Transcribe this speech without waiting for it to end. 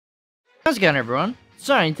How's it going, everyone?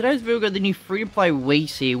 So, in today's video, we've got the new free-to-play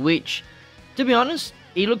Whis here, which, to be honest,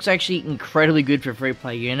 he looks actually incredibly good for a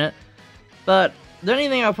free-to-play unit. But the only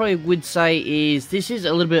thing I probably would say is this is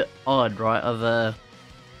a little bit odd, right, of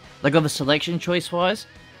a selection choice-wise.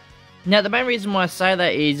 Now, the main reason why I say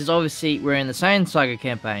that is obviously we're in the Saiyan Saga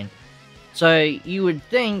campaign. So, you would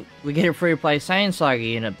think we get a free-to-play Saiyan Saga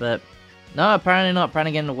unit, but no, apparently not.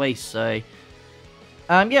 Apparently getting a Whis, so...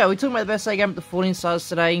 yeah, we're talking about the best game up to 14 stars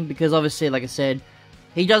today, because obviously, like I said,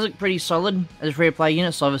 he does look pretty solid as a free-to-play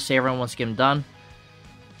unit, so obviously everyone wants to get him done.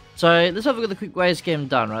 So, let's have a look at the quick ways to get him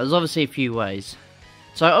done, right? There's obviously a few ways.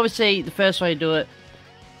 So, obviously, the first way to do it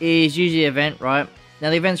is use the event, right? Now,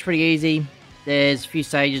 the event's pretty easy. There's a few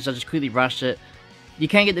stages, I just quickly rushed it. You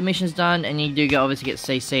can get the missions done, and you do obviously get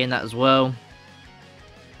CC in that as well.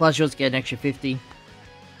 Plus, you also get an extra 50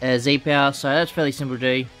 Z-Power, so that's fairly simple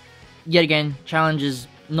to do. Yet again, challenge is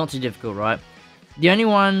not too difficult, right? The only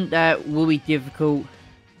one that will be difficult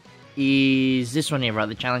is this one here, right?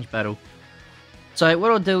 The challenge battle. So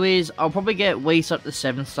what I'll do is, I'll probably get Whis up to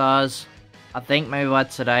 7 stars, I think, maybe by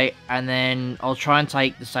today, and then I'll try and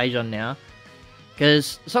take the stage on now.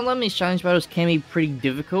 Because sometimes these challenge battles can be pretty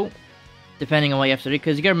difficult, depending on what you have to do.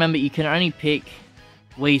 Because you gotta remember, you can only pick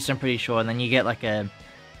Whis, I'm pretty sure, and then you get like a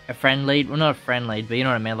friend lead. Well, not a friend lead, but you know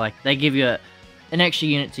what I mean? Like, they give you an extra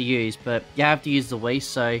unit to use, but you have to use the Whis,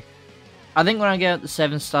 so I think when I get up to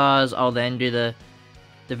 7 stars, I'll then do the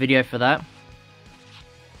video for that.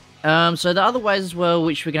 So the other ways as well,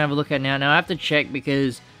 which we can have a look at now. Now I have to check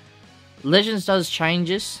because Legends does change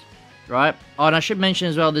this, right? Oh, and I should mention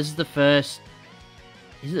as well, this is the first...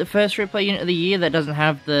 Is it the first free-to-play unit of the year that doesn't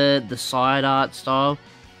have the side art style?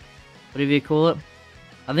 Whatever you call it.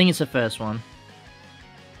 I think it's the first one.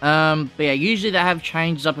 But yeah, usually they have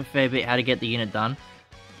changes up a fair bit how to get the unit done.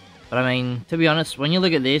 But I mean, to be honest, when you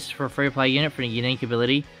look at this for a free-to-play unit for a unique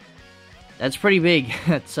ability, that's pretty big.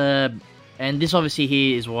 That's and this obviously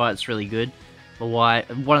here is why it's really good. Or why,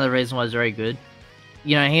 one of the reasons why it's very good.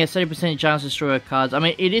 You know, he has 30% chance to destroy cards. I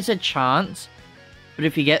mean, it is a chance, but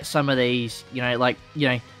if you get some of these, you know, like, you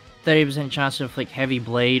know, 30% chance to inflict heavy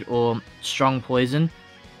bleed or strong poison,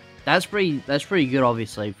 that's pretty good,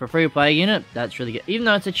 obviously. For a free-to-play unit, that's really good. Even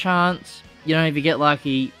though it's a chance, you know, if you get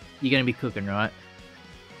lucky, you're going to be cooking, right?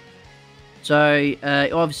 So,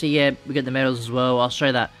 obviously, yeah, we get the medals as well. I'll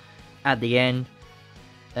show that at the end.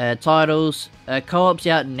 Titles. Co-op's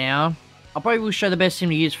out now. I probably will show the best team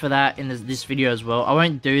to use for that in this video as well. I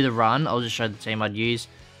won't do the run. I'll just show the team I'd use.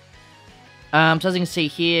 So, as you can see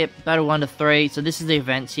here, Battle 1 to 3. So, this is the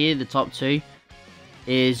events here. The top 2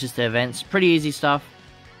 is just the events. Pretty easy stuff.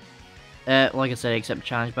 Like I said, except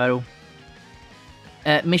challenge battle.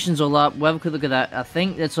 Missions all up. We'll have a quick look at that. I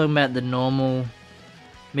think they're talking about the normal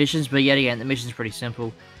missions, but yet again, the mission's pretty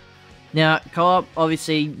simple. Now, co-op,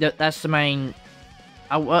 obviously, that's the main...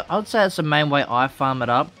 I would say that's the main way I farm it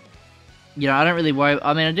up. You know, I don't really worry...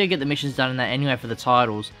 I mean, I do get the missions done in that anyway for the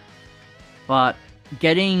titles. But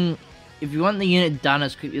getting... If you want the unit done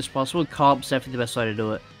as quickly as possible, co-op's definitely the best way to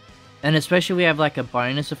do it. And especially if we have, like, a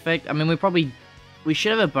bonus effect. I mean, we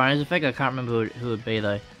should have a bonus effect. I can't remember who it would be,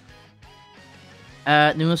 though.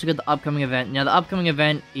 Then we also got the upcoming event. Now, the upcoming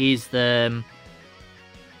event is the...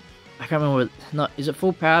 I can't remember what... Is it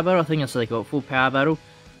Full Power Battle? I think that's what they call it. Full Power Battle.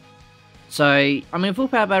 So, I mean, Full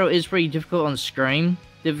Power Battle is pretty difficult on screen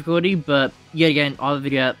difficulty, but yet again, I'll have a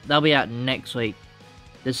video out. They'll be out next week,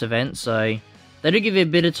 this event, so... They do give you a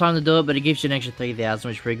bit of time to do it, but it gives you an extra 3,000,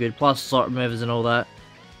 which is pretty good. Plus slot removers and all that.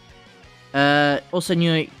 Also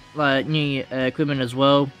new equipment as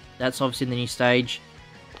well. That's obviously the new stage.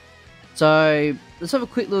 So let's have a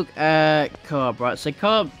quick look at co-op, right? So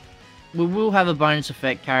co-op, we will have a bonus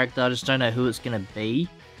effect character. I just don't know who it's gonna be.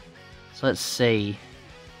 So let's see.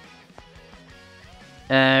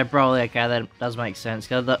 Probably okay. That does make sense.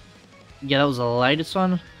 Yeah, that was the latest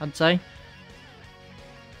one, I'd say.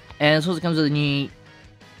 And this also comes with a new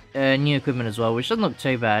equipment as well, which doesn't look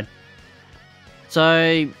too bad.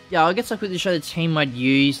 So, yeah, I guess I'll quickly show the team I'd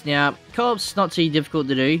use. Now, co-op's not too difficult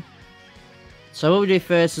to do. So what we do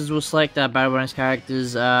first is we'll select our battle bonus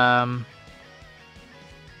characters. Not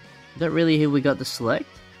really who we got to select.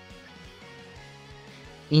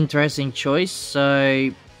 Interesting choice.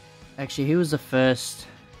 So, actually, who was the first?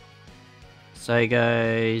 So it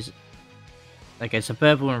goes... Okay, so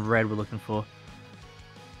purple and red we're looking for.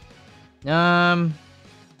 I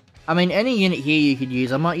mean, any unit here you could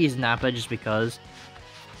use. I might use Nappa just because.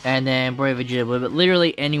 And then Brave Vegeta, but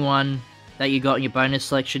literally anyone that you got in your bonus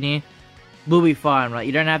selection here will be fine, right?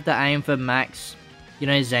 You don't have to aim for max, you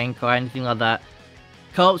know, Zenkai, anything like that.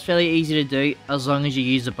 Co-op's fairly easy to do as long as you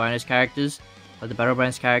use the bonus characters, like the battle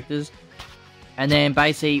bonus characters. And then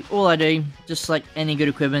basically, all I do, just select any good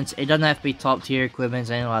equipment. It doesn't have to be top tier equipment,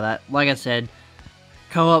 anything like that. Like I said,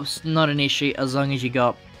 co-op's not an issue as long as you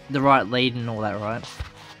got the right lead and all that, right?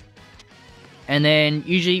 And then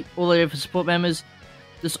usually all I do for support members,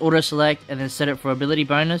 just auto select and then set it for ability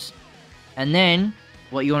bonus. And then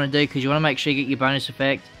what you want to do, because you want to make sure you get your bonus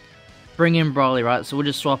effect, bring in Broly, right? So we'll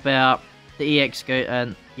just swap out the EX go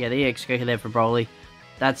and the EX go there for Broly.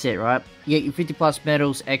 That's it, right? You get your 50 plus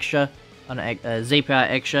medals extra on a Z power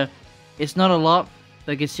extra. It's not a lot,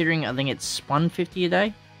 but considering I think it's 150 a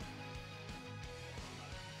day.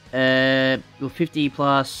 With 50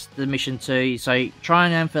 plus the mission 2, so try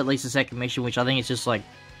and aim for at least the second mission, which I think is just like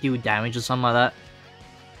deal damage or something like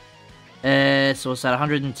that. So it's at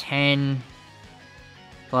 110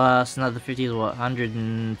 plus another 50 is what,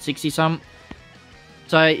 160 something.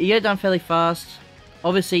 So you get it done fairly fast.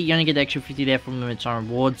 Obviously you only get the extra 50 there from limited time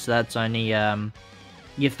rewards, so that's only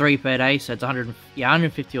you have 3 per day, so it's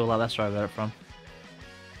 150 all that, that's where I got it from.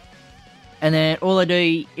 And then all I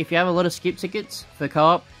do, if you have a lot of skip tickets for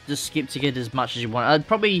co-op, just skip ticket as much as you want. I'd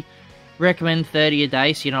probably recommend 30 a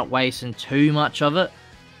day so you're not wasting too much of it.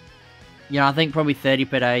 You know, I think probably 30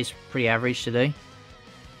 per day is pretty average to do.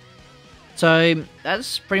 So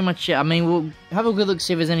that's pretty much it. I mean, we'll have a good look,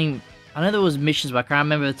 see if there's any... I know there was missions, but I can't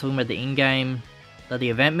remember talking about the in-game, the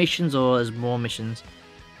event missions, or there's more missions.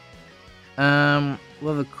 We'll have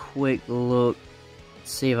a quick look,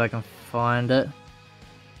 see if I can find it.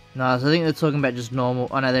 No, so I think they're talking about just normal.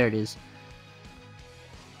 Oh no, there it is.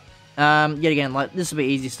 Yet again, like this will be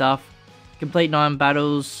easy stuff. Complete 9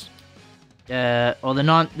 battles. Or the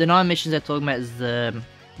nine missions they're talking about is the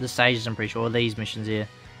stages. I'm pretty sure, or these missions here.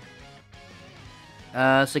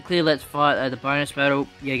 So clear Let's Fight, the bonus battle.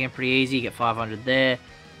 Yeah, again, pretty easy. You get 500 there.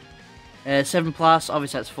 7 plus,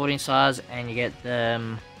 obviously that's 14 stars, and you get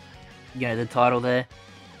the the title there.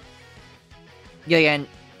 Yeah, again,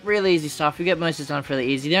 really easy stuff. You get most of it done fairly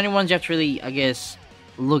easy. The only ones you have to really, I guess,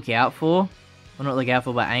 look out for, or not look out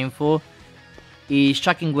for, but aim for, is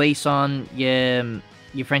chucking Whis on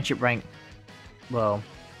your friendship rank. Well,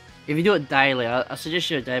 if you do it daily, I suggest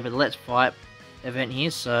you do it daily, but the Let's Fight event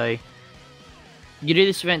here, so you do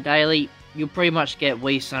this event daily, you'll pretty much get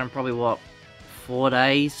Whis on probably, what, 4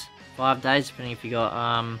 days, 5 days, depending if you got,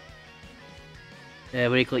 what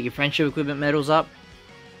do you call it, your friendship equipment medals up.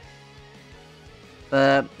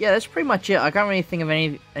 But yeah, that's pretty much it. I can't really think of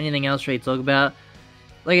anything else really to talk about.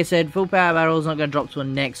 Like I said, full power battle is not going to drop till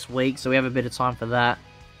next week, so we have a bit of time for that.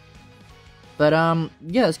 But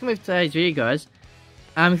yeah, that's going to be today's video, guys.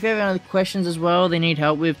 If you have any other questions as well, they need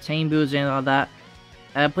help with team builds, anything like that,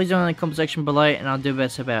 please do in the comment section below, and I'll do my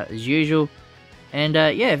best about as usual. And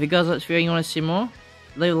yeah, if you guys like this video and you want to see more,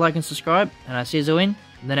 leave a like and subscribe, and I'll see you all in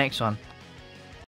the next one.